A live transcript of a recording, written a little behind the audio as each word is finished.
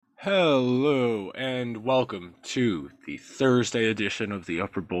Hello and welcome to the Thursday edition of the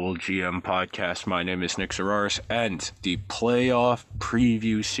Upper Bowl GM podcast. My name is Nick Zararis, and the playoff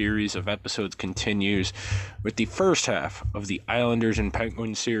preview series of episodes continues with the first half of the Islanders and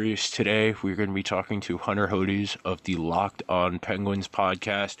Penguins series. Today, we're going to be talking to Hunter Hodes of the Locked On Penguins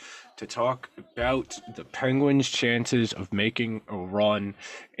podcast to talk about the Penguins' chances of making a run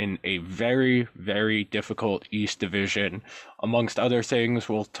in a very, very difficult East Division. Amongst other things,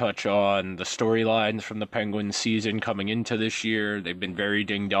 we'll touch on the storylines from the Penguins season coming into this year. They've been very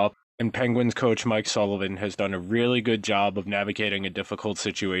dinged up, and Penguins coach Mike Sullivan has done a really good job of navigating a difficult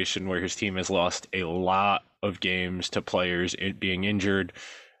situation where his team has lost a lot of games to players being injured.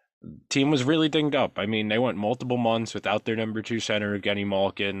 Team was really dinged up. I mean, they went multiple months without their number two center, Evgeny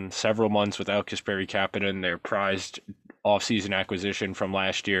Malkin, several months without Kasperi Kapanen, their prized offseason acquisition from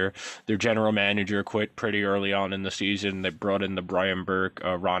last year. Their general manager quit pretty early on in the season. They brought in the Brian Burke,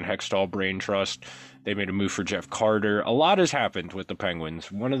 Ron Hextall brain trust. They made a move for Jeff Carter. A lot has happened with the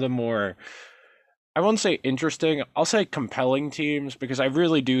Penguins. One of the more, I won't say interesting, I'll say compelling teams, because I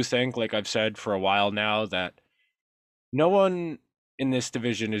really do think, like I've said for a while now, that no one in this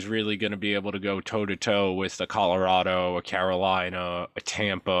division is really going to be able to go toe to toe with a Colorado, a Carolina, a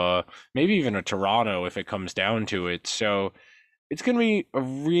Tampa, maybe even a Toronto if it comes down to it. So it's going to be a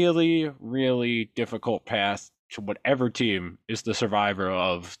really, really difficult path to whatever team is the survivor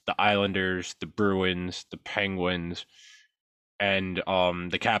of the Islanders, the Bruins, the Penguins, and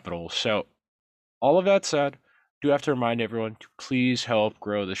the Capitals. So all of that said, do have to remind everyone to please help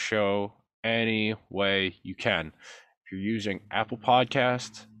grow the show any way you can. If you're using Apple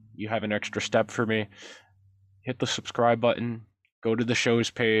Podcasts, you have an extra step for me. Hit the subscribe button. Go to the show's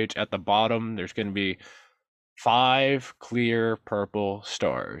page. At the bottom, there's going to be 5 clear purple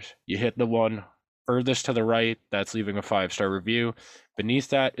stars. You hit the one furthest to the right, that's leaving a 5-star review. Beneath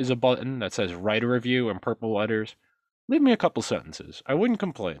that is a button that says write a review in purple letters. Leave me a couple sentences. I wouldn't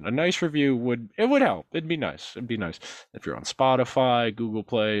complain. A nice review would help. It'd be nice. If you're on Spotify, Google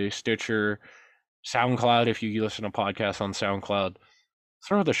Play, Stitcher, SoundCloud, if you listen to podcasts on SoundCloud,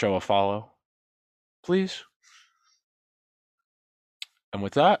 throw the show a follow, please. And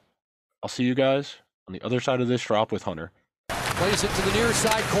with that, I'll see you guys on the other side of this drop with Hunter. Plays it to the near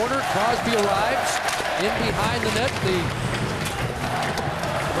side corner. Crosby arrives in behind the net. The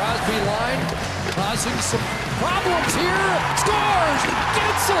Crosby line causing some problems here. Scores!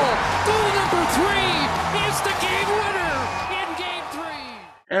 Gensel! Goal number 3 is the game winner in Game 3.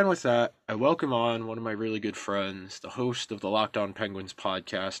 And with that, I welcome on one of my really good friends, the host of the Locked On Penguins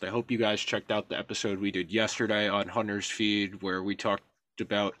podcast. I hope you guys checked out the episode we did yesterday on Hunter's feed, where we talked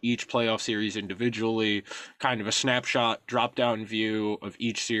about each playoff series individually, kind of a snapshot, drop-down view of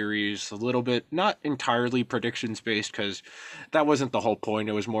each series, a little bit, not entirely predictions-based, because that wasn't the whole point.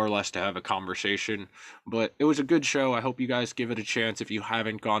 It was more or less to have a conversation, but it was a good show. I hope you guys give it a chance if you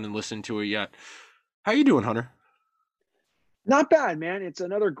haven't gone and listened to it yet. How you doing, Hunter? Not bad, man. It's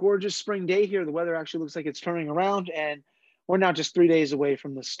another gorgeous spring day here. The weather actually looks like it's turning around, and we're now just 3 days away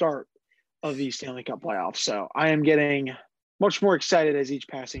from the start of the Stanley Cup playoffs. So I am getting much more excited as each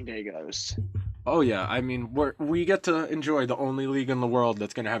passing day goes. Oh yeah, I mean we get to enjoy the only league in the world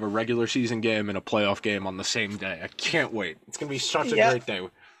that's going to have a regular season game and a playoff game on the same day. I can't wait. It's going to be such a great day.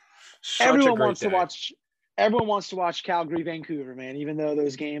 Everyone wants to watch Calgary, Vancouver, man. Even though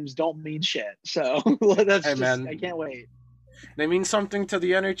those games don't mean shit. So I can't wait. They mean something to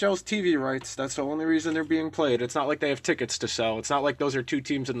the NHL's TV rights. That's the only reason they're being played. It's not like they have tickets to sell. It's not like those are two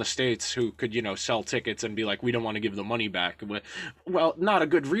teams in the States who could, sell tickets and be like, we don't want to give the money back. But, well, not a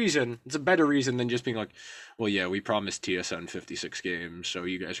good reason. It's a better reason than just being like, well, yeah, we promised TSN 56 games, so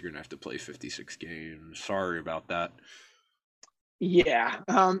you guys are going to have to play 56 games. Sorry about that. Yeah.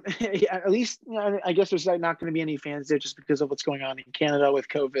 At least, I guess there's not going to be any fans there just because of what's going on in Canada with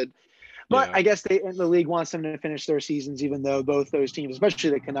COVID. But yeah. I guess the league wants them to finish their seasons, even though both those teams, especially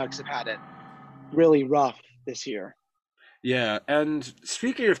the Canucks, have had it really rough this year. Yeah, and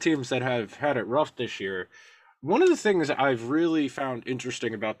speaking of teams that have had it rough this year, one of the things I've really found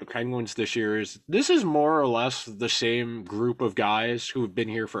interesting about the Penguins this year is this is more or less the same group of guys who have been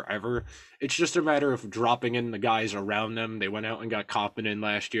here forever. It's just a matter of dropping in the guys around them. They went out and got Kapanen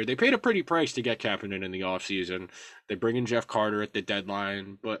last year. They paid a pretty price to get Kapanen in the offseason. They bring in Jeff Carter at the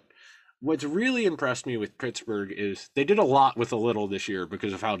deadline, but what's really impressed me with Pittsburgh is they did a lot with a little this year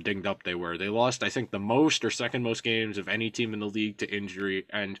because of how dinged up they were. They lost, I think, the most or second most games of any team in the league to injury,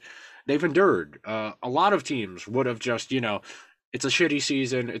 and they've endured. A lot of teams would have just, it's a shitty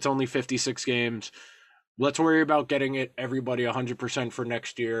season. It's only 56 games. let's worry about getting everybody 100% for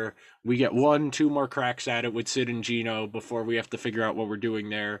next year. We get 1-2 more cracks at it with Sid and Gino before we have to figure out what we're doing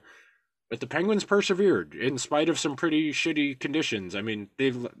there. But the Penguins persevered in spite of some pretty shitty conditions. I mean,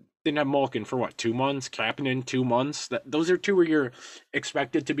 they've didn't have Malkin for what, 2 months? Kapanen 2 months. Those are two where you're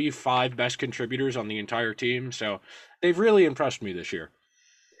expected to be 5 best contributors on the entire team. So they've really impressed me this year.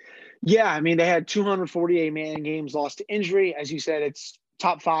 Yeah, I mean, they had 248 man games lost to injury. As you said, it's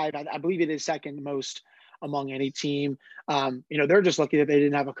top 5. I believe it is second most among any team. They're just lucky that they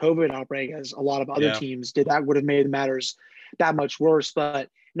didn't have a COVID outbreak, as a lot of other teams did. That would have made the matters that much worse. But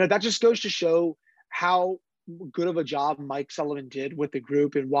that just goes to show how good of a job Mike Sullivan did with the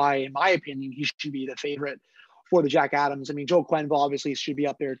group, and why, in my opinion, he should be the favorite for the Jack Adams. I mean, Joel Quenneville obviously should be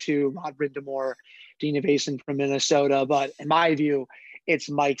up there too. Rod Brind'Amour, Dina Vason from Minnesota. But in my view, it's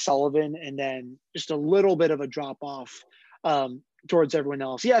Mike Sullivan, and then just a little bit of a drop off towards everyone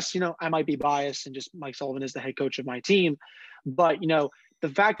else. Yes, I might be biased, and just Mike Sullivan is the head coach of my team. But, the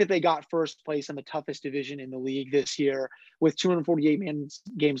fact that they got first place in the toughest division in the league this year with 248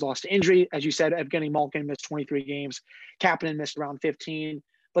 games lost to injury. As you said, Evgeny Malkin missed 23 games. Kapanen missed around 15.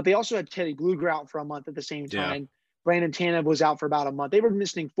 But they also had Teddy Blueger out for a month at the same time. Yeah. Brandon Tanev was out for about a month. They were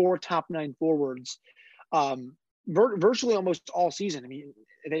missing 4 top 9 forwards virtually almost all season. I mean,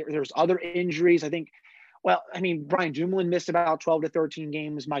 there's other injuries. I think, Brian Dumoulin missed about 12 to 13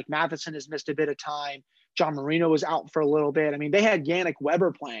 games. Mike Matheson has missed a bit of time. John Marino was out for a little bit. I mean, they had Yannick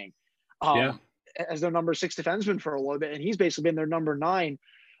Weber playing as their number 6 defenseman for a little bit, and he's basically been their number 9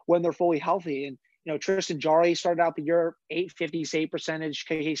 when they're fully healthy. And, Tristan Jarry started out the year .850 save percentage.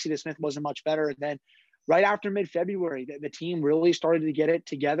 Casey Smith wasn't much better. And then right after mid-February, the team really started to get it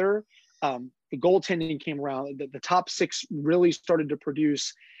together. The goaltending came around. The top 6 really started to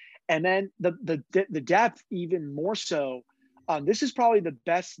produce. And then the depth even more so. This is probably the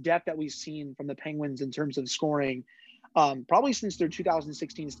best depth that we've seen from the Penguins in terms of scoring, probably since their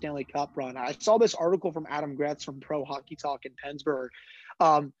 2016 Stanley Cup run. I saw this article from Adam Gretz from Pro Hockey Talk in Pennsburg.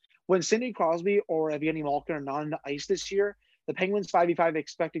 When Sidney Crosby or Evgeny Malkin are not on the ice this year, the Penguins' 5v5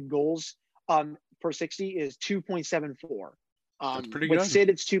 expected goals per 60 is 2.74. That's pretty with good. Sid,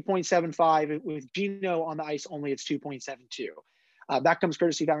 it's 2.75. With Gino on the ice only, it's 2.72. That comes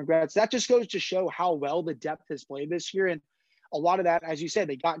courtesy of Adam Gretz. That just goes to show how well the depth has played this year. And a lot of that, as you said,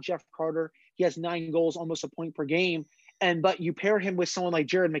 they got Jeff Carter. He has 9 goals, almost a point per game. But you pair him with someone like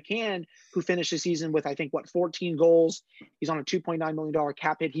Jared McCann, who finished the season with, 14 goals. He's on a $2.9 million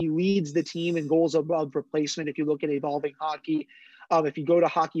cap hit. He leads the team in goals above replacement. If you look at Evolving Hockey, if you go to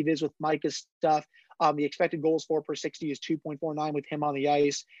Hockey Viz with Micah's stuff, the expected goals for per 60 is 2.49 with him on the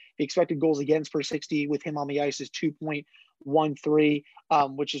ice. The expected goals against per 60 with him on the ice is 2.13,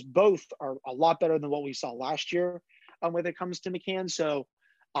 which is both are a lot better than what we saw last year when it comes to McCann. So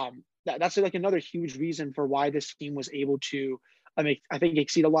that's like another huge reason for why this team was able to, I think,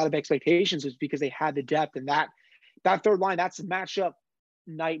 exceed a lot of expectations, is because they had the depth. And that third line, that's a matchup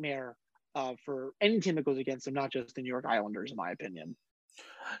nightmare for any team that goes against them, not just the New York Islanders, in my opinion.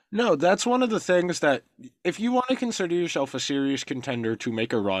 No, that's one of the things that if you want to consider yourself a serious contender to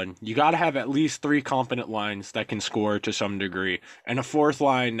make a run, you got to have at least 3 competent lines that can score to some degree, and a 4th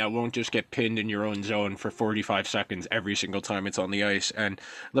line that won't just get pinned in your own zone for 45 seconds every single time it's on the ice. And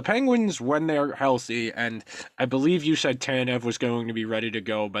the Penguins, when they're healthy, and I believe you said Tanev was going to be ready to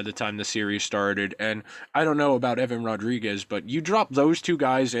go by the time the series started, and I don't know about Evan Rodriguez, but you drop those 2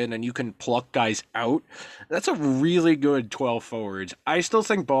 guys in and you can pluck guys out. That's a really good 12 forwards. I still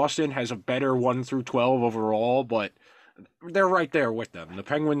think Boston has a better 1 through 12 overall, but they're right there with them. The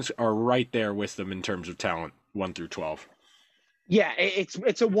Penguins are right there with them in terms of talent, 1 through 12. Yeah, it's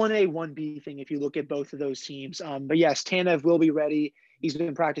a 1A, 1B thing if you look at both of those teams. But yes, Tanev will be ready. He's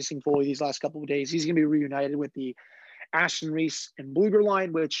been practicing fully these last couple of days. He's going to be reunited with the Aston Reese and Blueger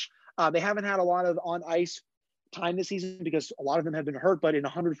line, which they haven't had a lot of on-ice time this season because a lot of them have been hurt. But in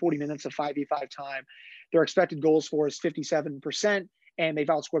 140 minutes of 5v5 time, their expected goals for is 57%. And they've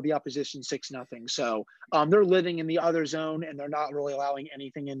outscored the opposition 6-0. So they're living in the other zone, and they're not really allowing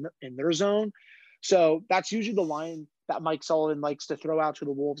anything in their zone. So that's usually the line that Mike Sullivan likes to throw out to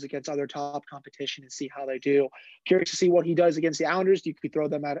the Wolves against other top competition and see how they do. Curious to see what he does against the Islanders. You could throw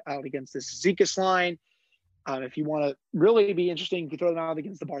them out against the Zizekas line. If you want to really be interesting, you could throw them out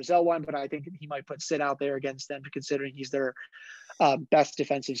against the Barzell line, but I think he might put Sid out there against them, considering he's their best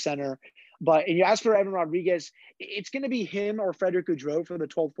defensive center. But and you ask for Evan Rodriguez, it's going to be him or Frederick Gaudreau for the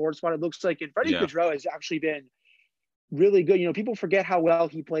 12th forward spot, it looks like. And Frederick Gaudreau has actually been really good. People forget how well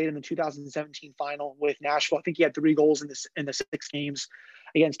he played in the 2017 final with Nashville. I think he had 3 goals in the 6 games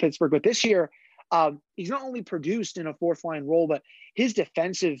against Pittsburgh. But this year, He's not only produced in a fourth line role, but his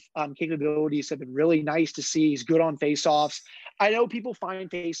defensive capabilities have been really nice to see. He's good on faceoffs. I know people find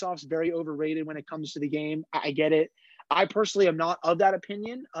faceoffs very overrated when it comes to the game. I get it. I personally am not of that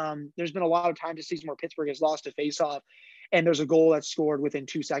opinion. There's been a lot of times this season where Pittsburgh has lost a faceoff and there's a goal that's scored within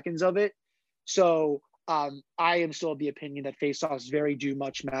 2 seconds of it. So I am still of the opinion that faceoffs very do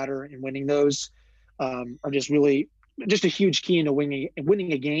much matter in winning those. Are just a huge key into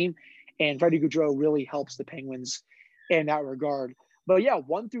winning a game. And Freddie Gaudreau really helps the Penguins in that regard. But yeah,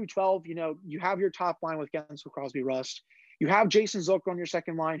 1 through 12, you have your top line with Guentzel, Crosby, Rust. You have Jason Zucker on your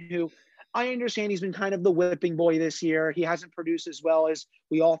second line, who I understand he's been kind of the whipping boy this year. He hasn't produced as well as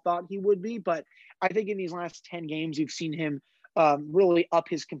we all thought he would be. But I think in these last 10 games, you've seen him really up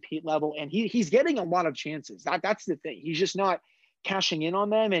his compete level. And he's getting a lot of chances. That's the thing. He's just not cashing in on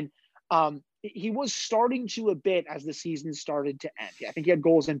them. And he was starting to a bit as the season started to end. I think he had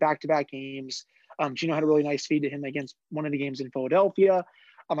goals in back-to-back games. Gino had a really nice feed to him against one of the games in Philadelphia.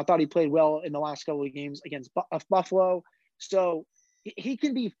 I thought he played well in the last couple of games against Buffalo. So he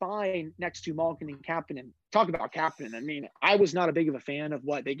can be fine next to Malkin and Kapanen. Talk about Kapanen. I mean, I was not a big of a fan of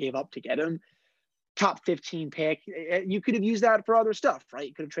what they gave up to get him. Top 15 pick. You could have used that for other stuff, right?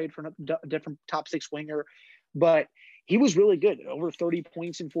 You could have traded for a different top 6 winger. But he was really good. Over 30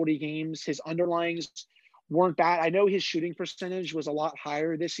 points in 40 games. His underlines weren't bad. I know his shooting percentage was a lot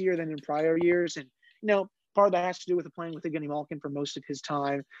higher this year than in prior years. And, part of that has to do with playing with Evgeny Malkin for most of his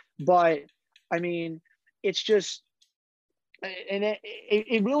time. But, I mean, it's just – and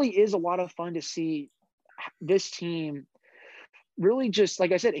it really is a lot of fun to see this team really just,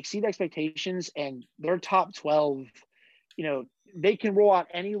 like I said, exceed expectations, and their top 12, they can roll out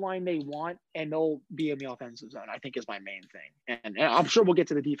any line they want and they'll be in the offensive zone, I think is my main thing. And I'm sure we'll get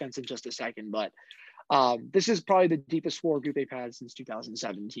to the defense in just a second, but this is probably the deepest war group they've had since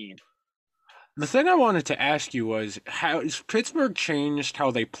 2017. The thing I wanted to ask you was, has Pittsburgh changed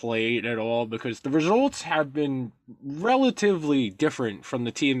how they played at all? Because the results have been relatively different from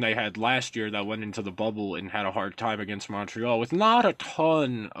the team they had last year that went into the bubble and had a hard time against Montreal with not a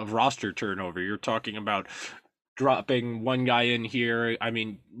ton of roster turnover. You're talking about dropping one guy in here. I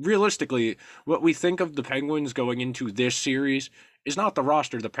mean, realistically, what we think of the Penguins going into this series is not the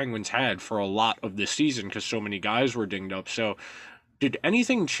roster the Penguins had for a lot of this season because so many guys were dinged up. So did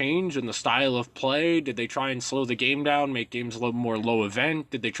anything change in the style of play? Did they try and slow the game down, make games a little more low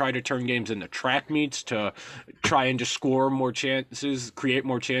event? Did they try to turn games into track meets to try and just score more chances, create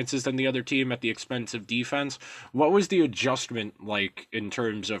more chances than the other team at the expense of defense? What was the adjustment like in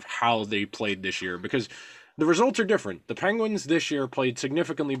terms of how they played this year? Because the results are different. The Penguins this year played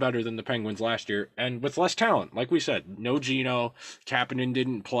significantly better than the Penguins last year, and with less talent. Like we said, no Gino. Kapanen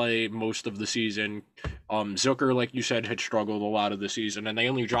didn't play most of the season. Zucker, like you said, had struggled a lot of the season, and they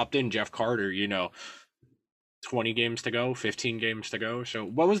only dropped in Jeff Carter, 20 games to go, 15 games to go. So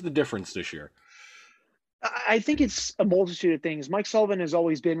what was the difference this year? I think it's a multitude of things. Mike Sullivan has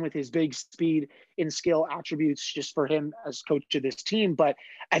always been with his big speed and skill attributes just for him as coach of this team. But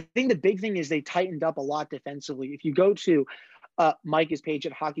I think the big thing is they tightened up a lot defensively. If you go to Mike's page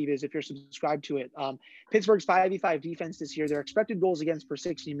at HockeyViz, if you're subscribed to it, Pittsburgh's 5v5 defense this year, their expected goals against per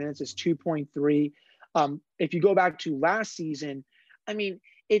 60 minutes is 2.3. If you go back to last season, I mean,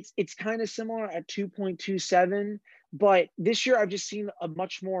 it's kind of similar at 2.27. But this year, I've just seen a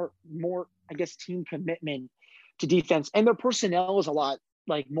much more, I guess, team commitment to defense, and their personnel is a lot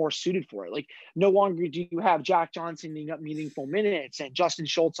more suited for it. Like, no longer do you have Jack Johnson needing up meaningful minutes and Justin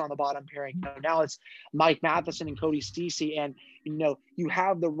Schultz on the bottom pairing. Now it's Mike Matheson and Cody Ceci, and you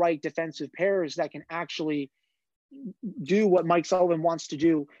have the right defensive pairs that can actually do what Mike Sullivan wants to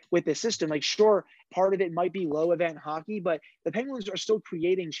do with this system. Like, sure, part of it might be low event hockey, but the Penguins are still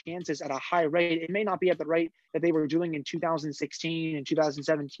creating chances at a high rate. It may not be at the rate that they were doing in 2016 and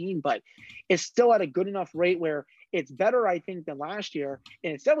 2017, but it's still at a good enough rate where it's better, I think, than last year.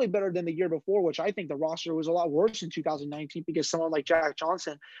 And it's definitely better than the year before, which I think the roster was a lot worse in 2019 because someone like Jack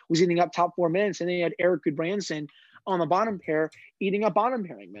Johnson was eating up top 4 minutes, and then you had Eric Goodbranson on the bottom pair eating up bottom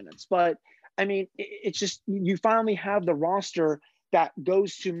pairing minutes. But I mean, it's just, you finally have the roster that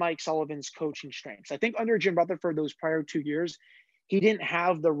goes to Mike Sullivan's coaching strengths. I think under Jim Rutherford, those prior 2 years, he didn't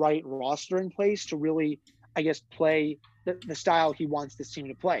have the right roster in place to really, I guess, play the style he wants this team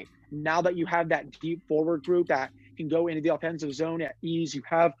to play. Now that you have that deep forward group that can go into the offensive zone at ease, you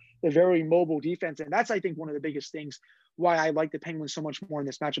have the very mobile defense. And that's, I think, one of the biggest things why I like the Penguins so much more in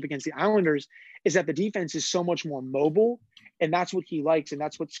this matchup against the Islanders is that the defense is so much more mobile, and that's what he likes, and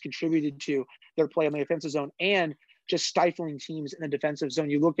that's what's contributed to their play in the offensive zone and just stifling teams in the defensive zone.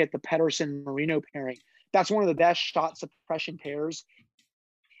 You look at the Pettersson-Marino pairing. That's one of the best shot suppression pairs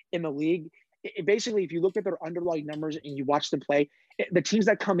in the league. basically, if you look at their underlying numbers and you watch them play, the teams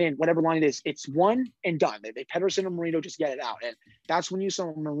that come in, whatever line it is, it's one and done. They Pedersen and Marino just get it out. And that's when you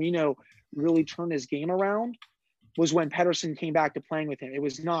saw Marino really turn his game around, was when Pedersen came back to playing with him. It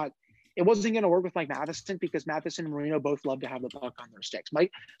wasn't going to work with Mike Matheson because Matheson and Marino both love to have the puck on their sticks.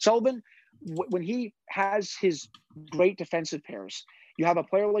 Mike Sullivan, when he has his great defensive pairs, you have a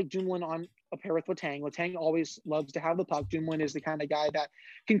player like Dumoulin on a pair with Letang. Letang always loves to have the puck. Dumoulin is the kind of guy that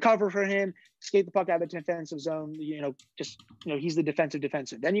can cover for him, skate the puck out of the defensive zone. He's the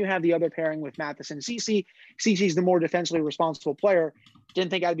defensive. Then you have the other pairing with Matheson and Ceci. Ceci's the more defensively responsible player. Didn't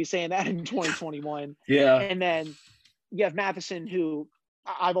think I'd be saying that in 2021. Yeah. And then you have Matheson, who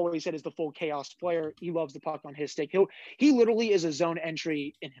I've always said is the full chaos player. He loves the puck on his stick. He literally is a zone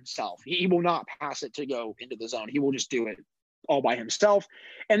entry in himself. He will not pass it to go into the zone. He will just do it all by himself.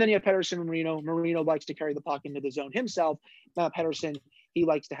 And then you have Pedersen and Marino. Marino likes to carry the puck into the zone himself. Pedersen, he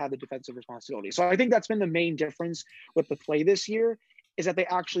likes to have the defensive responsibility. So I think that's been the main difference with the play this year, is that they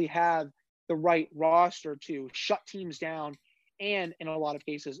actually have the right roster to shut teams down. And in a lot of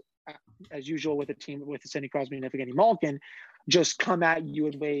cases, as usual with a team with Sidney Crosby and Evgeny Malkin, just come at you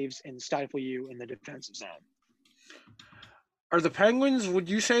in waves and stifle you in the defensive zone. Are the Penguins, would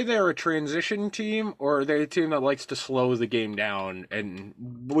you say they're a transition team, or are they a team that likes to slow the game down? And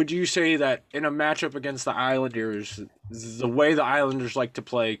would you say that in a matchup against the Islanders, the way the Islanders like to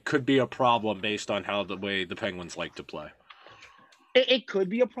play could be a problem based on how the way the Penguins like to play? It could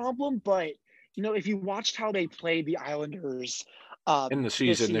be a problem, but, if you watched how they played the Islanders in the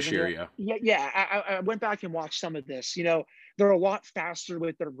season this year, I went back and watched some of this. They're a lot faster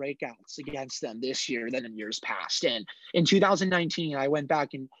with their breakouts against them this year than in years past. And in 2019, I went back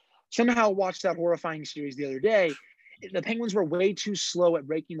and somehow watched that horrifying series the other day. The Penguins were way too slow at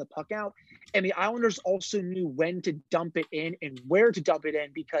breaking the puck out. And the Islanders also knew when to dump it in and where to dump it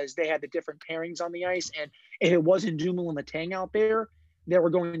in, because they had the different pairings on the ice. And if it wasn't Dumoulin and Letang out there, they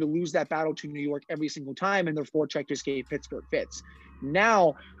were going to lose that battle to New York every single time, and their forecheck just gave Pittsburgh fits.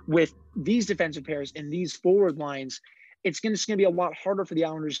 Now, with these defensive pairs and these forward lines, it's going to be a lot harder for the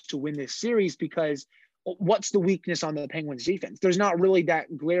Islanders to win this series, because what's the weakness on the Penguins defense? There's not really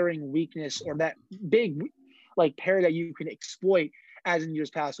that glaring weakness or that big pair that you can exploit as in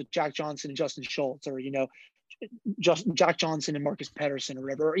years past with Jack Johnson and Justin Schultz, or, just Jack Johnson and Marcus Pettersson or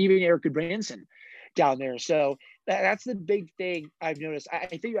whatever, or even Eric Goodbranson down there. So that's the big thing I've noticed.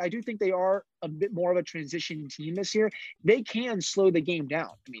 I do think they are a bit more of a transition team this year. They can slow the game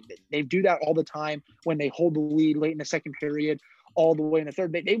down. I mean, they do that all the time when they hold the lead late in the second period, all the way in the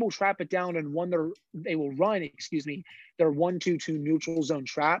third. They will trap it down, and they will run their 1-2-2 neutral zone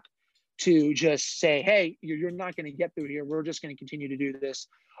trap to just say, hey, you're not going to get through here. We're just going to continue to do this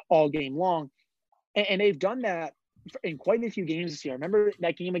all game long. And they've done that in quite a few games this year. I remember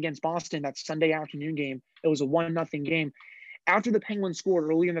that game against Boston, that Sunday afternoon game. It was a 1-0 game. After the Penguins scored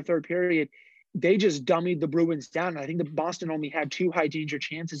early in the third period, they just dummied the Bruins down. I think the Boston only had 2 high danger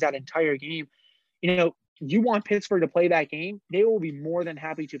chances that entire game. You want Pittsburgh to play that game, they will be more than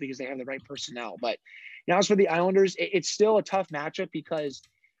happy to, because they have the right personnel. But as for the Islanders, it's still a tough matchup, because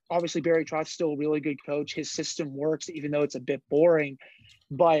obviously Barry Trotz's still a really good coach. His system works, even though it's a bit boring.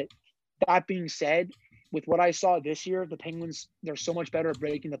 But that being said, with what I saw this year, the Penguins, they're so much better at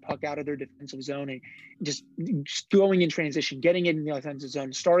breaking the puck out of their defensive zone and just going in transition, getting it in the offensive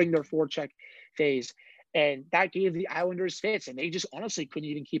zone, starting their forecheck phase. And that gave the Islanders fits, and they just honestly couldn't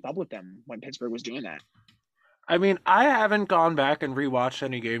even keep up with them when Pittsburgh was doing that. I mean, I haven't gone back and rewatched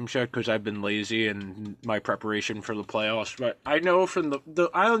any games yet because I've been lazy in my preparation for the playoffs. But I know from the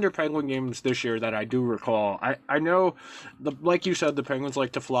Islander Penguin games this year that I do recall, I know, like you said, the Penguins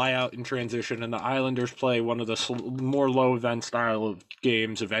like to fly out in transition, and the Islanders play one of the more low event style of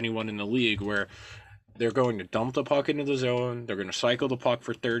games of anyone in the league, where they're going to dump the puck into the zone. They're going to cycle the puck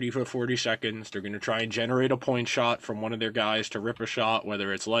for 30 to 40 seconds. They're going to try and generate a point shot from one of their guys to rip a shot,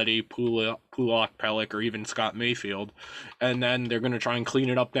 whether it's Leddy, Pulak, Pelech, or even Scott Mayfield. And then they're going to try and clean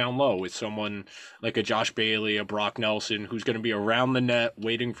it up down low with someone like a Josh Bailey, a Brock Nelson, who's going to be around the net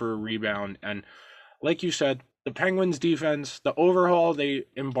waiting for a rebound. And like you said, the Penguins defense, the overhaul they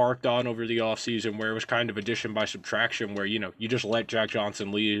embarked on over the offseason, where it was kind of addition by subtraction, where, you just let Jack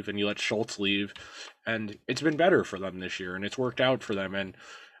Johnson leave and you let Schultz leave, and it's been better for them this year, and it's worked out for them. And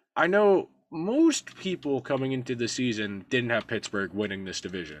I know most people coming into the season didn't have Pittsburgh winning this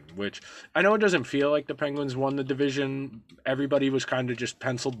division, which I know it doesn't feel like the Penguins won the division. Everybody was kind of just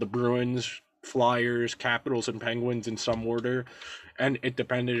penciled the Bruins, Flyers, Capitals, and Penguins in some order, and it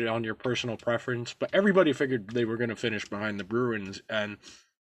depended on your personal preference, but everybody figured they were going to finish behind the Bruins. And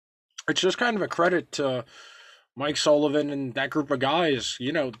it's just kind of a credit to Mike Sullivan and that group of guys,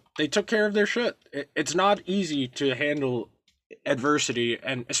 they took care of their shit. It's not easy to handle adversity,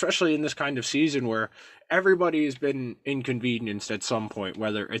 and especially in this kind of season where everybody's been inconvenienced at some point,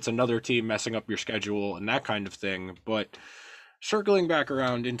 whether it's another team messing up your schedule and that kind of thing. But circling back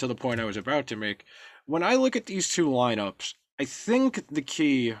around into the point I was about to make, when I look at these two lineups, I think the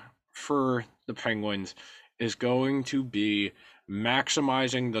key for the Penguins is going to be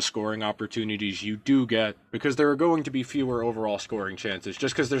maximizing the scoring opportunities you do get, because there are going to be fewer overall scoring chances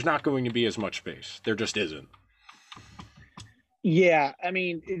just because there's not going to be as much space. There just isn't. Yeah, I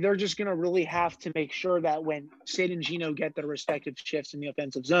mean, they're just going to really have to make sure that when Sid and Gino get their respective shifts in the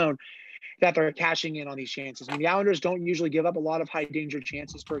offensive zone, that they're cashing in on these chances. I mean, the Islanders don't usually give up a lot of high danger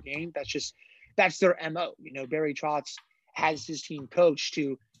chances per game. That's their MO. Barry Trotz has his team coached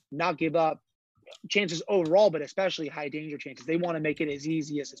to not give up chances overall, but especially high danger chances. They want to make it as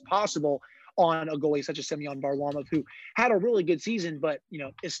easy as possible on a goalie such as Semyon Varlamov, who had a really good season, but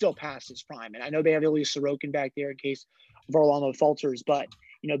is still past his prime. And I know they have Ilya Sorokin back there in case Varlamov falters, but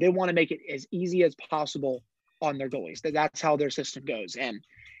they want to make it as easy as possible on their goalies. That's how their system goes. And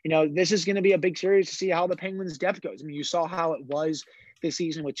this is going to be a big series to see how the Penguins' depth goes. I mean, you saw how it was this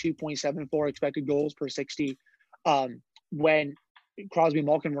season with 2.74 expected goals per 60 when Crosby and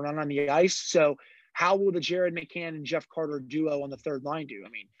Malkin were not on the ice. So how will the Jared McCann and Jeff Carter duo on the third line do? I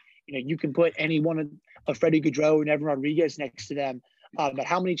mean, you can put any one of Freddie Gaudreau and Evan Rodriguez next to them, but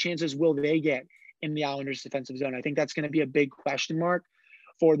how many chances will they get in the Islanders' defensive zone? I think that's going to be a big question mark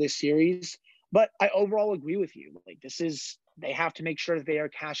for this series. But I overall agree with you. They have to make sure that they are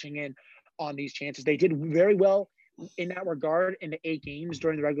cashing in on these chances. They did very well in that regard in the 8 games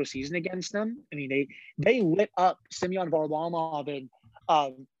during the regular season against them. I mean, they lit up Semyon Varlamov in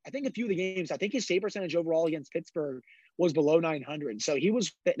I think a few of the games. I think his save percentage overall against Pittsburgh was below 900. So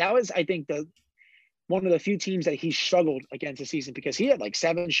that was I think one of the few teams that he struggled against this season, because he had like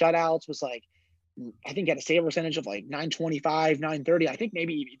 7 shutouts, I think he had a save percentage of like 925, 930. I think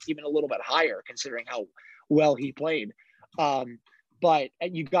maybe it's even a little bit higher considering how well he played. But I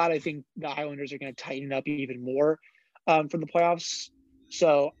think the Islanders are going to tighten up even more for the playoffs.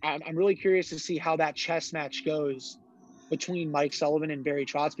 So I'm really curious to see how that chess match goes between Mike Sullivan and Barry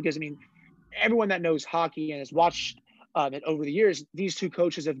Trotz, because, I mean, everyone that knows hockey and has watched it over the years, these two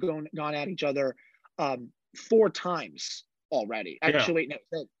coaches have gone at each other 4 times already. Actually, wait,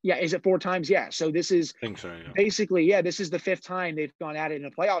 no. Yeah, is it 4 times? Yeah. So this is I think so, yeah. Basically, this is the 5th time they've gone at it in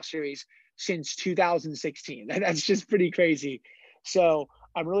a playoff series since 2016. That's just pretty crazy. So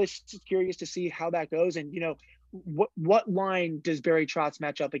I'm really curious to see how that goes. And, what line does Barry Trotz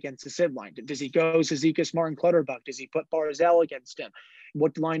match up against the Sid line? Does he go Cizikas, Martin Clutterbuck? Does he put Barzal against him?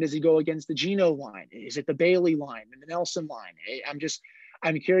 What line does he go against the Gino line? Is it the Bailey line and the Nelson line?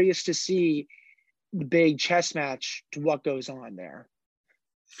 I'm curious to see the big chess match to what goes on there.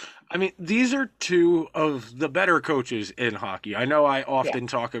 I mean, these are 2 of the better coaches in hockey. I know I often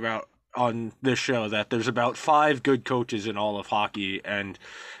talk about on this show that there's about 5 good coaches in all of hockey, and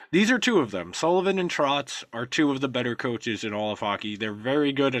these are 2 of them. Sullivan and Trotz are 2 of the better coaches in all of hockey. They're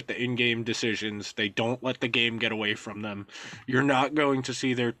very good at the in-game decisions. They don't let the game get away from them. You're not going to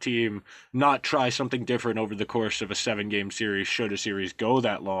see their team not try something different over the course of a 7-game series, should a series go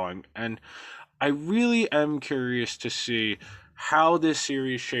that long. And I really am curious to see how this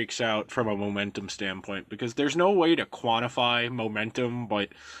series shakes out from a momentum standpoint, because there's no way to quantify momentum, but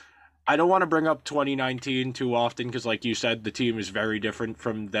I don't want to bring up 2019 too often because, like you said, the team is very different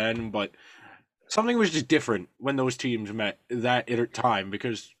from then, but something was just different when those teams met that time,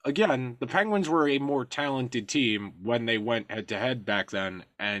 because, again, the Penguins were a more talented team when they went head-to-head back then,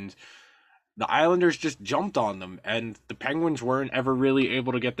 and the Islanders just jumped on them, and the Penguins weren't ever really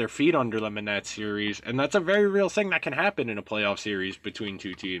able to get their feet under them in that series. And that's a very real thing that can happen in a playoff series between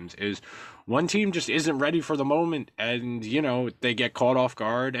 2 teams, is one team just isn't ready for the moment, and, they get caught off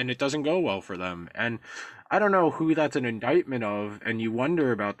guard, and it doesn't go well for them. And I don't know who that's an indictment of, and you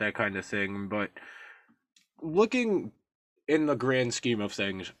wonder about that kind of thing, but looking in the grand scheme of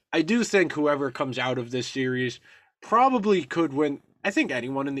things, I do think whoever comes out of this series probably could win. I think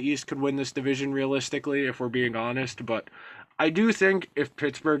anyone in the East could win this division realistically, if we're being honest, but I do think if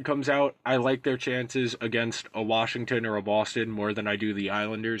Pittsburgh comes out, I like their chances against a Washington or a Boston more than I do the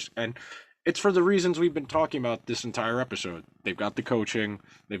Islanders, and it's for the reasons we've been talking about this entire episode. They've got the coaching,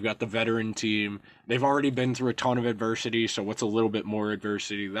 they've got the veteran team, they've already been through a ton of adversity, so what's a little bit more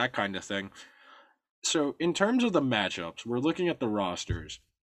adversity, that kind of thing. So in terms of the matchups, we're looking at the rosters.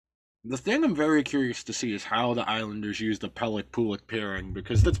 The thing I'm very curious to see is how the Islanders use the Pelech-Pulock pairing,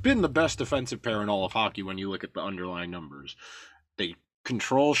 because that's been the best defensive pair in all of hockey when you look at the underlying numbers. They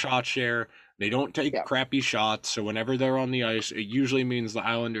control shot share, They don't take Yeah. crappy shots, so whenever they're on the ice, it usually means the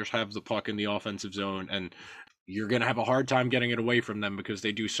Islanders have the puck in the offensive zone, and you're going to have a hard time getting it away from them because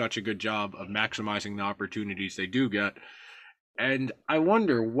they do such a good job of maximizing the opportunities they do get. And I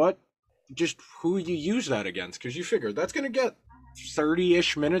wonder who you use that against, because you figure that's going to get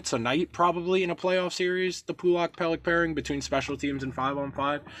 30-ish minutes a night probably in a playoff series, the Pulock-Pelech pairing between special teams and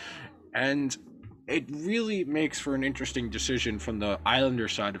 5-on-5. And it really makes for an interesting decision from the Islander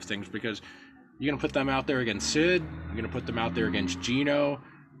side of things, because you're going to put them out there against Sid, you're going to put them out there against Gino.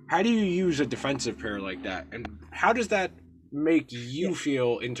 How do you use a defensive pair like that? And how does that make you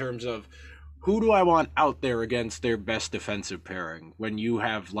feel in terms of who do I want out there against their best defensive pairing when you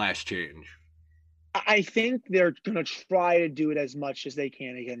have last change? I think they're going to try to do it as much as they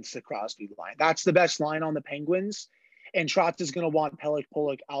can against the Crosby line. That's the best line on the Penguins. And Trotz is going to want Pelech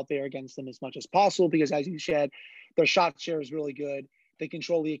Pulock out there against them as much as possible because, as you said, their shot share is really good. They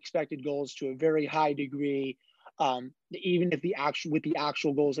control the expected goals to a very high degree. Even if the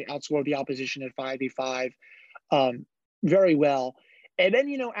actual goals, they outscore the opposition at 5v5 very well. And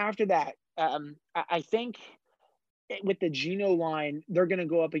then, after that, I think with the Gino line, they're going to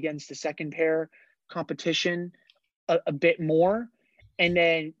go up against the second pair competition a bit more. And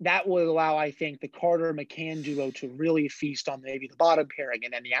then that will allow, I think, the Carter-McCann duo to really feast on maybe the bottom pairing,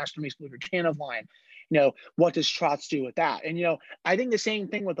 and then the Aston-Lubertanov line. What does Trotz do with that? And, I think the same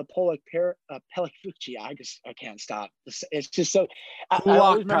thing with the Pulock pair, Pelech. I can't stop. It's just so.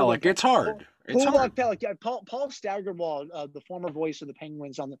 Pulock-Pelech, it's hard. Pulock-Pelech, yeah. Paul Steigerwald, the former voice of the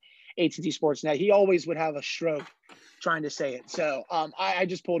Penguins on the AT&T Sportsnet, he always would have a stroke trying to say it. So I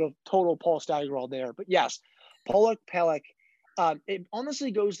just pulled a total Paul Steigerwald there. But yes, Pulock-Pelech. It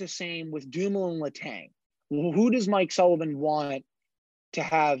honestly goes the same with Dumoulin and Letang. Who does Mike Sullivan want to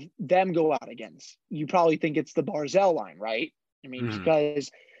have them go out against? You probably think it's the Barzal line, right? Because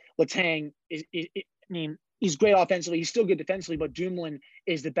Letang he's great offensively. He's still good defensively, but Dumoulin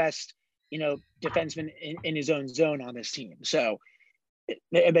is the best, defenseman in his own zone on this team. So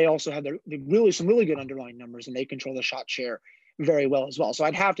they also have some really good underlying numbers, and they control the shot share very well as well. So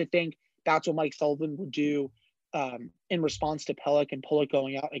I'd have to think that's what Mike Sullivan would do in response to Pelech and Pulock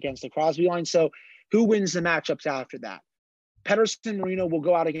going out against the Crosby line. So who wins the matchups after that? Pettersson, Marino will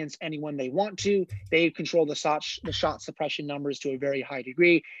go out against anyone they want to. They control the shot suppression numbers to a very high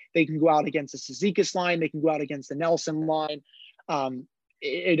degree. They can go out against the Cizikas line. They can go out against the Nelson line.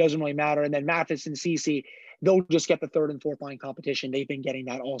 It doesn't really matter. And then Matheson, Ceci, they'll just get the third and fourth line competition. They've been getting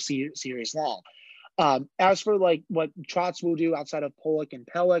that all series long. As for what Trotz will do outside of Pulock and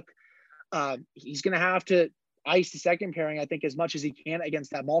Pelech, he's going to have to ice the second pairing, I think, as much as he can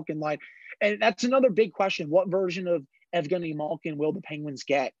against that Malkin line. And that's another big question. What version of Evgeny Malkin will the Penguins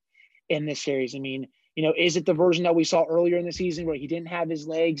get in this series? Is it the version that we saw earlier in the season where he didn't have his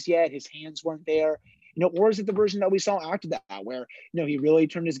legs yet, his hands weren't there, or is it the version that we saw after that where, he really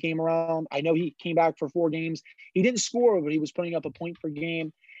turned his game around? I know he came back for 4 games. He didn't score, but he was putting up a point per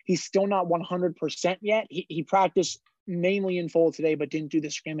game. He's still not 100% yet. He practiced mainly in full today, but didn't do the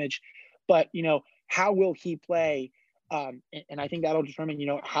scrimmage. But, how will he play? And I think that'll determine,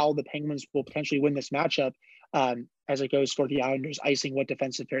 how the Penguins will potentially win this matchup as it goes for the Islanders icing what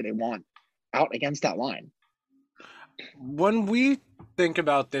defensive pair they want out against that line. When we think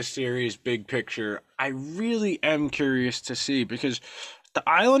about this series big picture, I really am curious to see, because the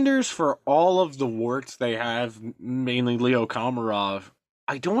Islanders, for all of the warts they have, mainly Leo Komarov,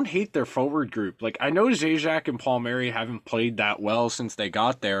 I don't hate their forward group. I know Zajac and Palmieri haven't played that well since they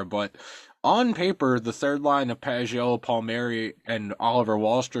got there, but on paper, the third line of Pagel, Palmieri, and Oliver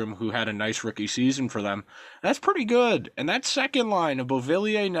Wahlstrom, who had a nice rookie season for them, that's pretty good. And that second line of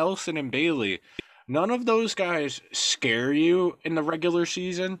Beauvillier, Nelson, and Bailey, none of those guys scare you in the regular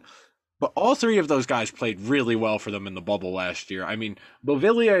season, but all 3 of those guys played really well for them in the bubble last year.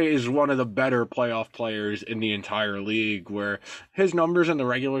 Beauvillier is one of the better playoff players in the entire league, where his numbers in the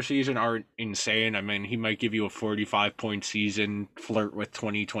regular season aren't insane. He might give you a 45-point season, flirt with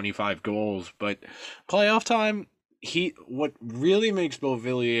 20, 25 goals, but playoff time, what really makes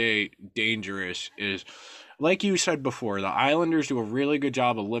Beauvillier dangerous is, like you said before, the Islanders do a really good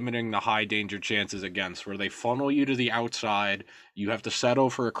job of limiting the high danger chances against, where they funnel you to the outside, you have to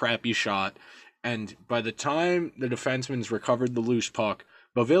settle for a crappy shot, and by the time the defenseman's recovered the loose puck,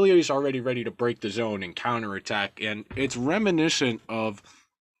 Beauvillier's already ready to break the zone and counterattack, and it's reminiscent of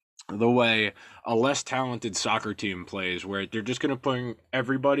the way a less talented soccer team plays, where they're just going to put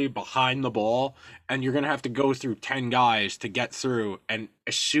everybody behind the ball, and you're going to have to go through 10 guys to get through, and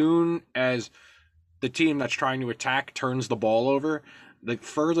as soon as the team that's trying to attack turns the ball over, the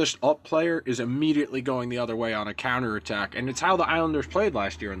furthest up player is immediately going the other way on a counterattack. And it's how the Islanders played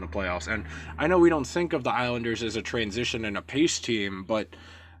last year in the playoffs. And I know we don't think of the Islanders as a transition and a pace team, but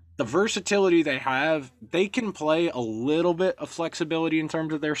the versatility they have, they can play a little bit of flexibility in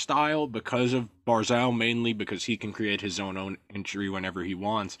terms of their style because of Barzal, mainly because he can create his own entry whenever he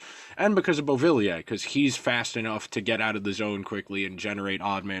wants, and because of Beauvillier, because he's fast enough to get out of the zone quickly and generate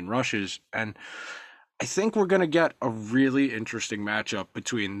odd man rushes. And I think we're going to get a really interesting matchup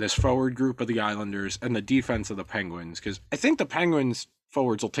between this forward group of the Islanders and the defense of the Penguins, because I think the Penguins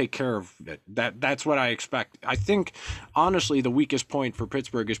forwards will take care of it. That's what I expect. I think, honestly, the weakest point for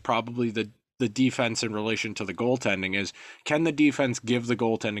Pittsburgh is probably the defense in relation to the goaltending. Is, can the defense give the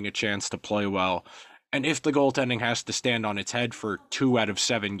goaltending a chance to play well? And if the goaltending has to stand on its head for 2 out of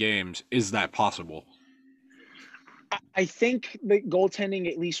 7 games, is that possible? I think the goaltending,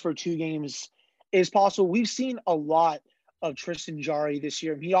 at least for 2 games, is possible. We've seen a lot of Tristan Jarry this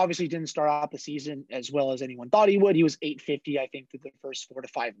year. He obviously didn't start out the season as well as anyone thought he would. He was $850, I think, through the first 4 to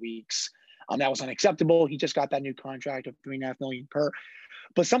 5 weeks. That was unacceptable. He just got that new contract of $3.5 million per.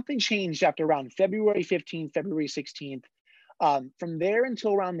 But something changed after around February 15th, February 16th. From there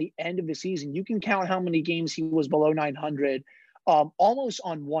until around the end of the season, you can count how many games he was below 900 almost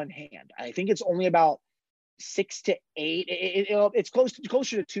on one hand. I think it's only about 6 to 8. It's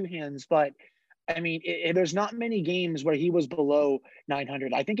closer to 2 hands, but I mean, there's not many games where he was below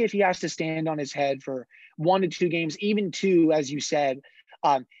 900. I think if he has to stand on his head for 1 to 2 games, even 2, as you said,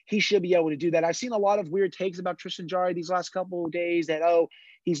 he should be able to do that. I've seen a lot of weird takes about Tristan Jarry these last couple of days that,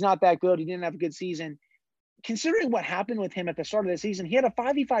 he's not that good. He didn't have a good season. Considering what happened with him at the start of the season, he had a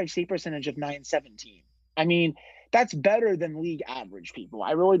 5v5 save percentage of .917. I mean, that's better than league average, people.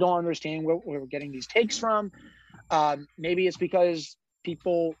 I really don't understand where we're getting these takes from. Maybe it's because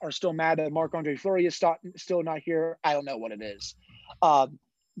people are still mad that Marc-Andre Fleury is still not here. I don't know what it is.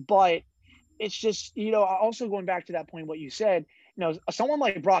 But it's just, also going back to that point, what you said, someone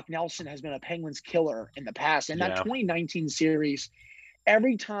like Brock Nelson has been a Penguins killer in the past. In that 2019 series,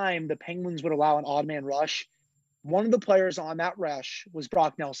 every time the Penguins would allow an odd man rush, one of the players on that rush was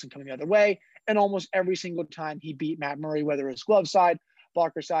Brock Nelson coming the other way. And almost every single time he beat Matt Murray, whether it was glove side,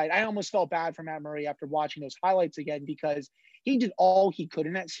 blocker side. I almost felt bad for Matt Murray after watching those highlights again, because he did all he could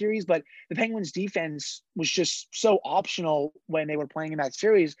in that series, but the Penguins defense was just so optional when they were playing in that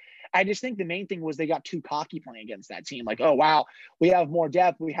series. I just think the main thing was they got too cocky playing against that team. Like, oh, wow, we have more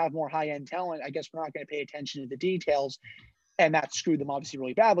depth. We have more high-end talent. I guess we're not going to pay attention to the details. And that screwed them obviously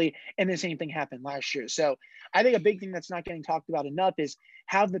really badly. And the same thing happened last year. So I think a big thing that's not getting talked about enough is,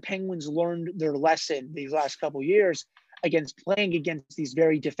 have the Penguins learned their lesson these last couple of years against playing against these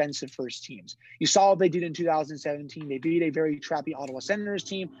very defensive first teams? You saw what they did in 2017. They beat a very trappy Ottawa Senators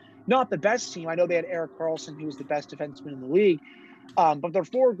team. Not the best team. I know they had Erik Karlsson, who was the best defenseman in the league. But their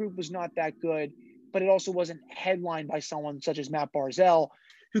forward group was not that good. But it also wasn't headlined by someone such as Matt Barzal,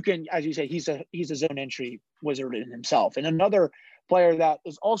 who can, as you say, he's a zone entry wizard in himself. And another player that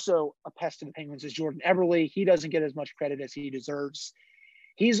is also a pest to the Penguins is Jordan Eberle. He doesn't get as much credit as he deserves.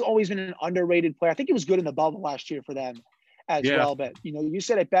 He's always been an underrated player. I think he was good in the bubble last year for them as well. But, you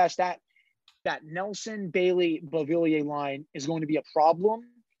said it best, that Nelson, Bailey, Beauvillier line is going to be a problem.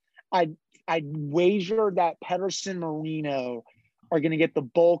 I'd wager that Pettersson, Marino are going to get the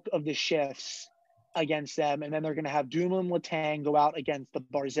bulk of the shifts against them, and then they're going to have Dumoulin, Letang go out against the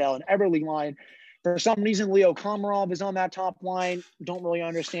Barzal and Eberle line. For some reason, Leo Komarov is on that top line. Don't really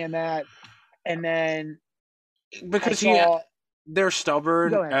understand that. And then because they're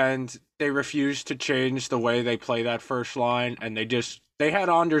stubborn and they refuse to change the way they play that first line, and they had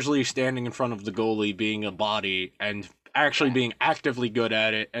Anders Lee standing in front of the goalie being a body and actually being actively good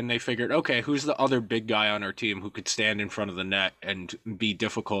at it, and they figured, okay, who's the other big guy on our team who could stand in front of the net and be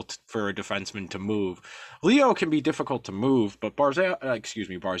difficult for a defenseman to move? Leo can be difficult to move, but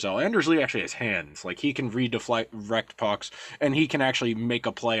Barzal, Anders Lee actually has hands. Like, he can redirect pucks, and he can actually make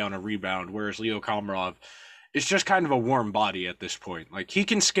a play on a rebound, whereas Leo Komarov is just kind of a warm body at this point. Like, he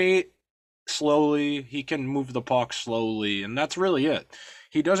can skate slowly, he can move the puck slowly, and that's really it.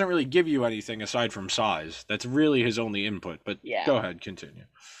 He doesn't really give you anything aside from size. That's really his only input. But Go ahead, continue.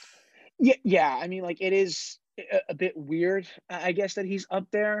 Yeah. I mean, like, it is a bit weird, I guess, that he's up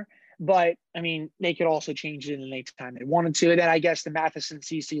there. But, I mean, they could also change it in any time they wanted to. And then I guess the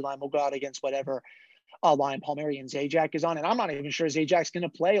Matheson-CC line will go out against whatever line Palmieri and Zajac is on. And I'm not even sure Zajac's going to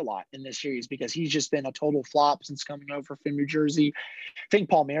play a lot in this series, because he's just been a total flop since coming over from New Jersey. I think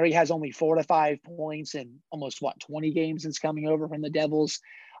Palmieri has only 4 to 5 points in almost 20 games since coming over from the Devils.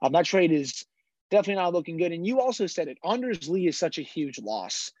 That trade is definitely not looking good. And you also said it, Anders Lee is such a huge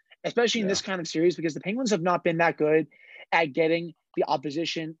loss, especially in this kind of series, because the Penguins have not been that good at getting the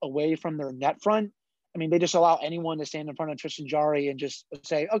opposition away from their net front. I mean, they just allow anyone to stand in front of Tristan Jarry and just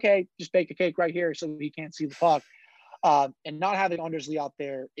say, okay, just bake a cake right here so he can't see the puck. And not having Anders Lee out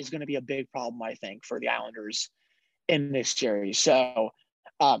there is going to be a big problem, I think, for the Islanders in this series. So,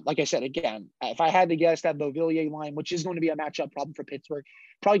 like I said, again, if I had to guess, that Beauvillier line, which is going to be a matchup problem for Pittsburgh,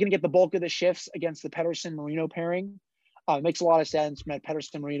 probably going to get the bulk of the shifts against the Pettersson-Marino pairing. It makes a lot of sense.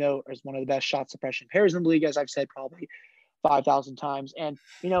 Pettersson-Marino is one of the best shot suppression pairs in the league, as I've said probably 5,000 times. And,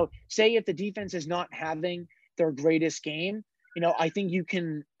 say if the defense is not having their greatest game, I think you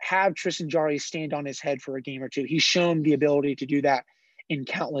can have Tristan Jarry stand on his head for a game or two. He's shown the ability to do that in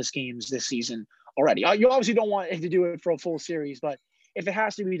countless games this season already. You obviously don't want him to do it for a full series, but if it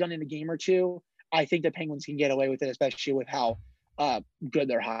has to be done in a game or two, I think the Penguins can get away with it, especially with how good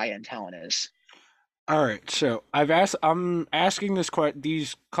their high-end talent is. All right, so I'm asking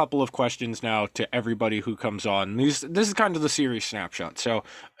these couple of questions now to everybody who comes on. This is kind of the series snapshot. So,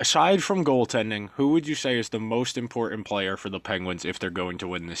 aside from goaltending, who would you say is the most important player for the Penguins if they're going to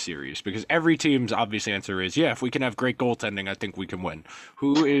win this series? Because every team's obvious answer is, yeah, if we can have great goaltending, I think we can win.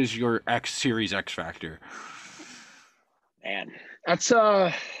 Who is your series X factor? Man, that's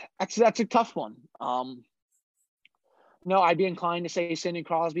a tough one. No, I'd be inclined to say Sidney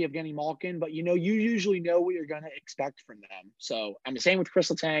Crosby, Evgeny Malkin, but you usually know what you're going to expect from them. So I'm the same with Chris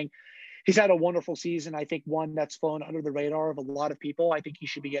Letang. He's had a wonderful season. I think one that's flown under the radar of a lot of people. I think he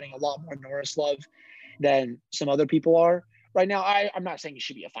should be getting a lot more Norris love than some other people are right now. I'm not saying he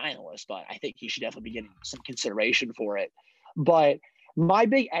should be a finalist, but I think he should definitely be getting some consideration for it. But my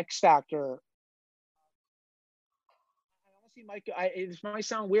big X factor, it might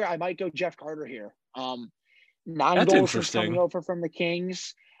sound weird. I might go Jeff Carter here. 9 That's goals since coming over from the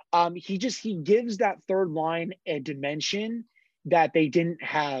Kings. He gives that third line a dimension that they didn't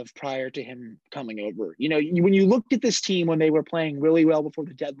have prior to him coming over. When you looked at this team when they were playing really well before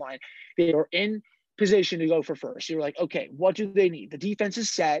the deadline, they were in position to go for first. You're like, okay, what do they need? The defense is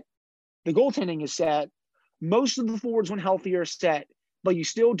set. The goaltending is set. Most of the forwards, when healthy, are set, but you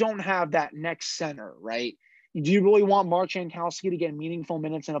still don't have that next center, right? Do you really want Mark Jankowski to get meaningful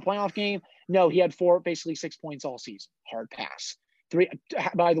minutes in a playoff game? No, he had basically 6 points all season. Hard pass. 3,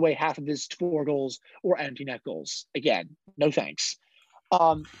 by the way, half of his 4 goals were empty net goals. Again, no thanks.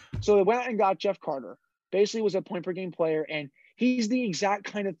 So they went out and got Jeff Carter. Basically was a point per game player, and he's the exact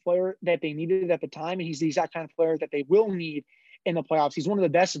kind of player that they needed at the time, and he's the exact kind of player that they will need in the playoffs. He's one of the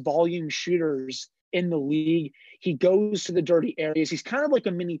best volume shooters in the league. He goes to the dirty areas. He's kind of like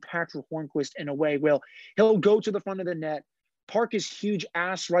a mini Patrick Hornquist in a way. He'll go to the front of the net, park his huge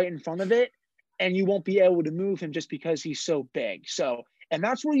ass right in front of it, and you won't be able to move him just because he's so big. And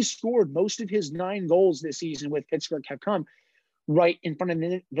that's where he scored most of his 9 goals this season with Pittsburgh have come right in front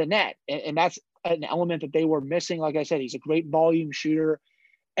of the net. And that's an element that they were missing. Like I said, he's a great volume shooter.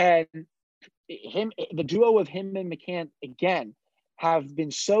 And the duo of him and McCann, again, have been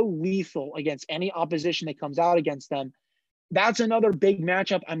so lethal against any opposition that comes out against them. That's another big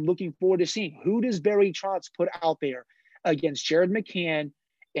matchup I'm looking forward to seeing. Who does Barry Trotz put out there against Jared McCann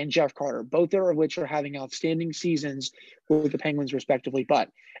and Jeff Carter, both of which are having outstanding seasons with the Penguins respectively? But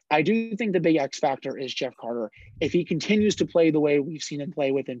I do think the big X factor is Jeff Carter. If he continues to play the way we've seen him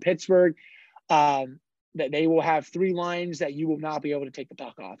play within Pittsburgh, that they will have 3 lines that you will not be able to take the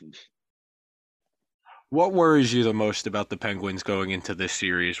puck off of. What worries you the most about the Penguins going into this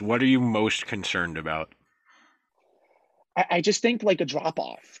series? What are you most concerned about? I just think like a drop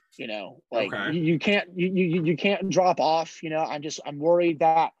off, Okay. you can't drop off. I'm worried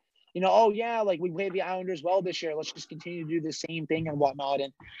that, like we played the Islanders well this year. Let's just continue to do the same thing and whatnot.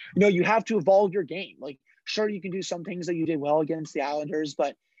 And, you have to evolve your game. Like, sure, you can do some things that you did well against the Islanders,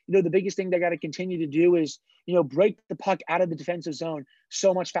 but the biggest thing they got to continue to do is, break the puck out of the defensive zone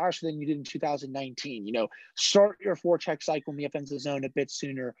so much faster than you did in 2019. Start your forecheck cycle in the offensive zone a bit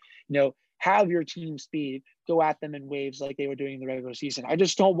sooner. Have your team speed, go at them in waves like they were doing in the regular season. I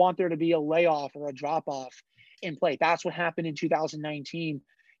just don't want there to be a layoff or a drop off in play. That's what happened in 2019,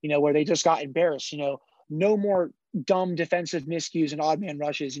 where they just got embarrassed. No more dumb defensive miscues and odd man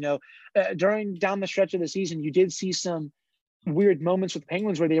rushes. Down the stretch of the season, you did see some weird moments with the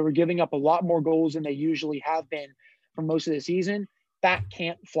Penguins where they were giving up a lot more goals than they usually have been for most of the season. That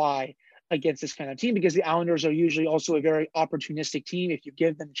can't fly against this kind of team because the Islanders are usually also a very opportunistic team. If you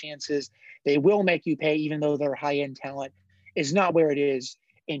give them chances, they will make you pay, even though their high-end talent is not where it is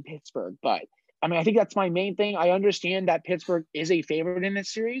in Pittsburgh. But, I think that's my main thing. I understand that Pittsburgh is a favorite in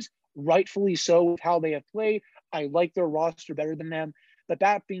this series, rightfully so with how they have played. I like their roster better than them. But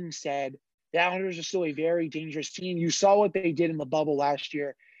that being said, the Islanders are still a very dangerous team. You saw what they did in the bubble last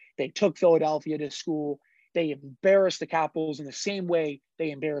year. They took Philadelphia to school. They embarrassed the Capitals in the same way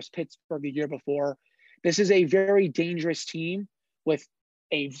they embarrassed Pittsburgh the year before. This is a very dangerous team with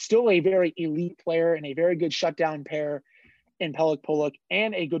still a very elite player and a very good shutdown pair in Pelech Pulock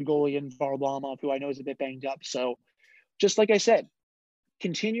and a good goalie in Varlamov, who I know is a bit banged up. So just like I said,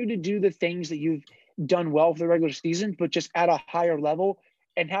 continue to do the things that you've done well for the regular season, but just at a higher level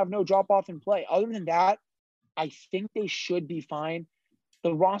and have no drop off in play. Other than that, I think they should be fine.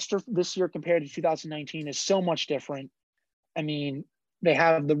 The roster this year compared to 2019 is so much different. I mean, they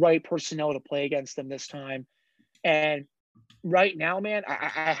have the right personnel to play against them this time. And right now, man,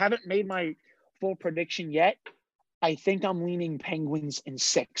 I haven't made my full prediction yet. I think I'm leaning Penguins in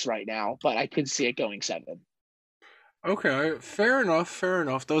 6 right now, but I could see it going 7. Okay, fair enough. Fair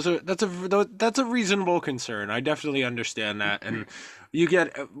enough. That's a reasonable concern. I definitely understand that. And you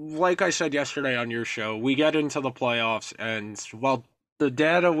get, like I said yesterday on your show, we get into the playoffs, and while the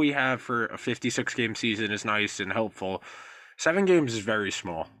data we have for a 56 game season is nice and helpful, 7 games is very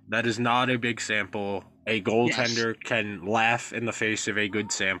small. That is not a big sample. A goaltender can laugh in the face of a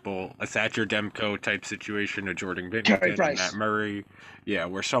good sample. A Thatcher Demko type situation, a Jordan Binnington, and Matt Murray. Yeah,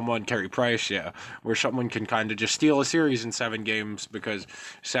 where someone can kind of just steal a series in 7 games, because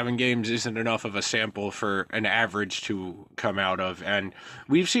 7 games isn't enough of a sample for an average to come out of. And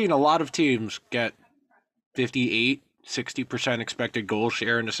we've seen a lot of teams get 58, 60% expected goal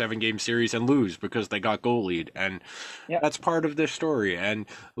share in a 7-game series and lose because they got goalied. And that's part of this story. And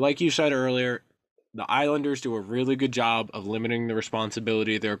like you said earlier, the Islanders do a really good job of limiting the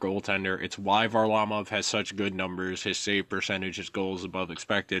responsibility of their goaltender. It's why Varlamov has such good numbers, his save percentage, his goals above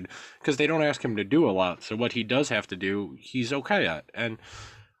expected, because they don't ask him to do a lot. So what he does have to do, he's okay at. And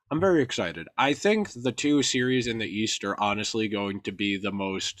I'm very excited. I think the 2 series in the East are honestly going to be the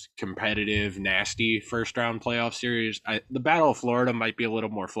most competitive, nasty first-round playoff series. The Battle of Florida might be a little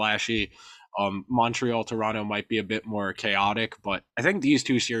more flashy. Montreal, Toronto might be a bit more chaotic, but I think these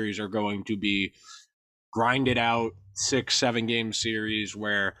 2 series are going to be grinded out 6-7 game series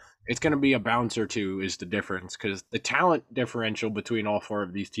where it's going to be a bounce or 2 is the difference, because the talent differential between all 4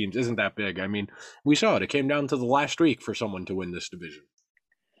 of these teams isn't that big. I mean, we saw it. It came down to the last week for someone to win this division.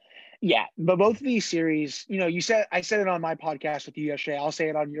 Yeah, but both of these series, I said it on my podcast with you yesterday. I'll say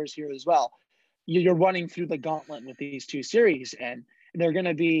it on yours here as well. You're running through the gauntlet with these 2 series, and they're going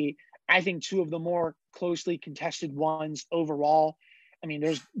to be, I think, 2 of the more closely contested ones overall. I mean,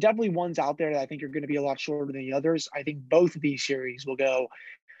 there's definitely ones out there that I think are going to be a lot shorter than the others. I think both of these series will go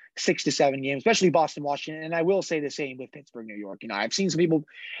 6 to 7 games, especially Boston, Washington. And I will say the same with Pittsburgh, New York. I've seen some people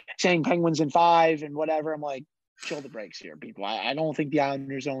saying Penguins in 5 and whatever. I'm like, chill the brakes here, people. I don't think the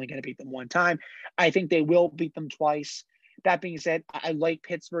Islanders are only going to beat them 1 time. I think they will beat them twice. That being said, I like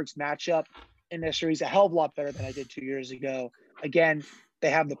Pittsburgh's matchup in this series a hell of a lot better than I did 2 years ago. Again, they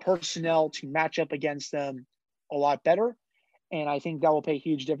have the personnel to match up against them a lot better. And I think that will pay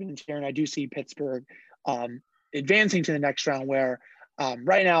huge dividends here. And I do see Pittsburgh advancing to the next round, where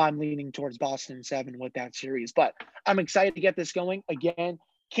right now I'm leaning towards Boston in 7 with that series. But I'm excited to get this going. Again,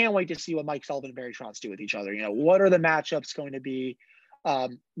 can't wait to see what Mike Sullivan and Barry Trotz do with each other. What are the matchups going to be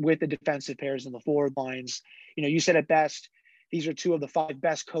with the defensive pairs and the forward lines? You said it best. These are 2 of the 5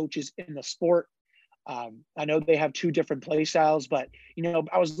 best coaches in the sport. I know they have 2 different play styles, but,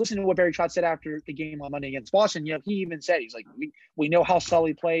 I was listening to what Barry Trotz said after the game on Monday against Boston. He even said, he's like, we know how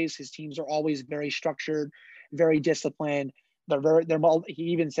Sully plays. His teams are always very structured, very disciplined. He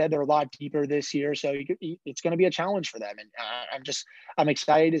even said they're a lot deeper this year. So it's going to be a challenge for them. And I'm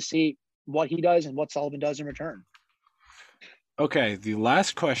excited to see what he does and what Sullivan does in return. Okay. The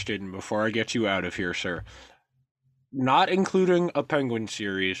last question before I get you out of here, sir. Not including a Penguin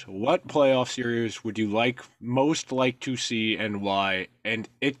series, what playoff series would you most like to see and why? And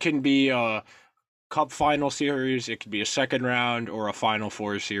it can be a Cup final series, it could be a second round, or a Final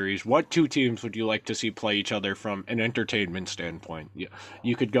Four series. What 2 teams would you like to see play each other from an entertainment standpoint?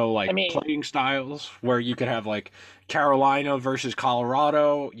 You could go playing styles, where you could have Carolina versus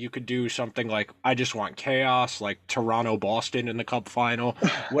Colorado. You could do something like I just want chaos, like Toronto Boston in the Cup final.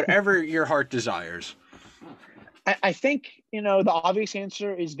 Whatever your heart desires. I think, the obvious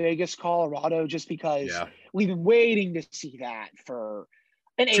answer is Vegas, Colorado, just because we've been waiting to see that for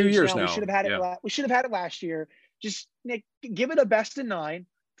an 2 years now. We should have had it. We should have had it last year. Just Nick, give it a best of 9,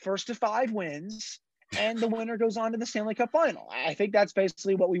 first to 5 wins, and the winner goes on to the Stanley Cup final. I think that's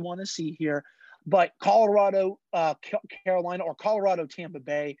basically what we want to see here. But Colorado, Carolina, or Colorado, Tampa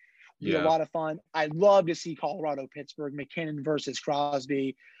Bay would be a lot of fun. I'd love to see Colorado, Pittsburgh, McKinnon versus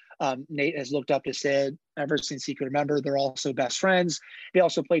Crosby. Nate has looked up to Sid ever since he could remember. They're also best friends. They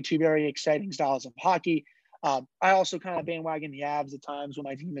also play 2 very exciting styles of hockey. I also kind of bandwagon the Avs at times when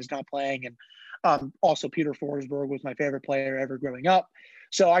my team is not playing. And also Peter Forsberg was my favorite player ever growing up.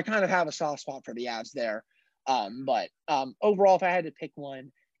 So I kind of have a soft spot for the Avs there. But overall, if I had to pick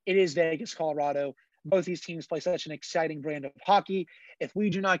one, it is Vegas, Colorado. Both these teams play such an exciting brand of hockey. If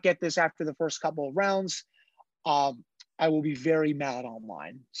we do not get this after the first couple of rounds, I will be very mad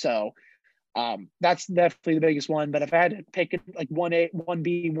online. So that's definitely the biggest one. But if I had to pick it like 1A,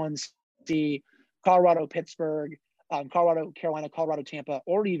 1B, 1C, Colorado, Pittsburgh, Colorado, Carolina, Colorado, Tampa,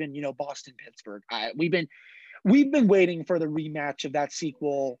 or even, Boston, Pittsburgh. We've been waiting for the rematch of that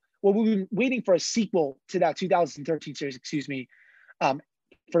sequel. Well, we've been waiting for a sequel to that 2013 series,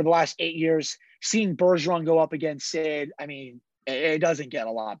 for the last 8 years. Seeing Bergeron go up against Sid, I mean, it doesn't get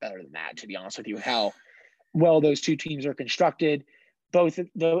a lot better than that, to be honest with you, how well those two teams are constructed. Both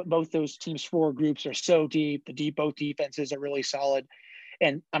those teams' four groups are so deep. Both defenses are really solid.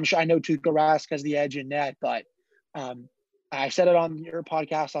 And I know Tuukka Rask has the edge in net, but I said it on your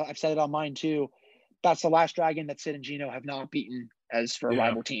podcast. I've said it on mine too. That's the last dragon that Sid and Gino have not beaten as for a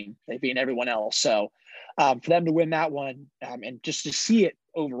rival team. They've beaten everyone else. So for them to win that one and just to see it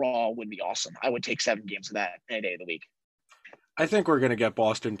overall would be awesome. I would take 7 games of that any day of the week. I think we're going to get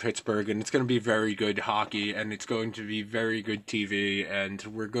Boston, Pittsburgh, and it's going to be very good hockey, and it's going to be very good TV, and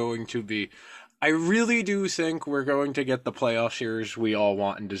we're going to be... I really do think we're going to get the playoff series we all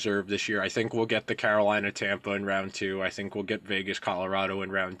want and deserve this year. I think we'll get the Carolina, Tampa in round 2. I think we'll get Vegas, Colorado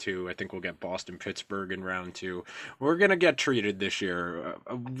in round 2. I think we'll get Boston, Pittsburgh in round 2. We're going to get treated this year.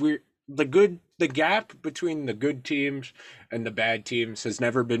 The gap between the good teams and the bad teams has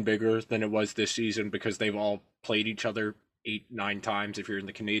never been bigger than it was this season because they've all played each other 8-9 times if you're in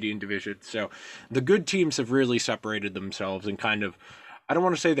the Canadian division. So the good teams have really separated themselves and kind of, I don't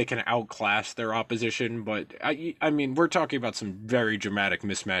want to say they can outclass their opposition, but I mean, we're talking about some very dramatic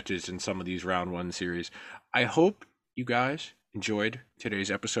mismatches in some of these round 1 series. I hope you guys enjoyed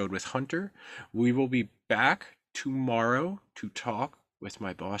today's episode with Hunter. We will be back tomorrow to talk with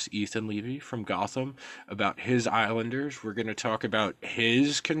my boss, Ethan Levy from Gotham, about his Islanders. We're going to talk about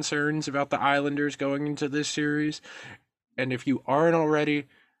his concerns about the Islanders going into this series. And if you aren't already,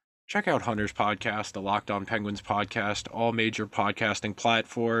 check out Hunter's podcast, the Locked On Penguins podcast, all major podcasting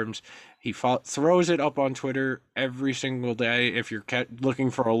platforms. He throws it up on Twitter every single day. If you're looking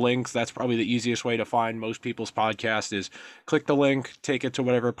for a link, that's probably the easiest way to find most people's podcast is click the link, take it to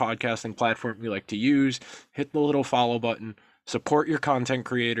whatever podcasting platform you like to use, hit the little follow button, support your content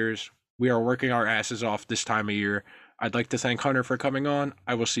creators. We are working our asses off this time of year. I'd like to thank Hunter for coming on.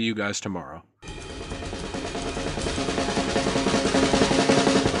 I will see you guys tomorrow.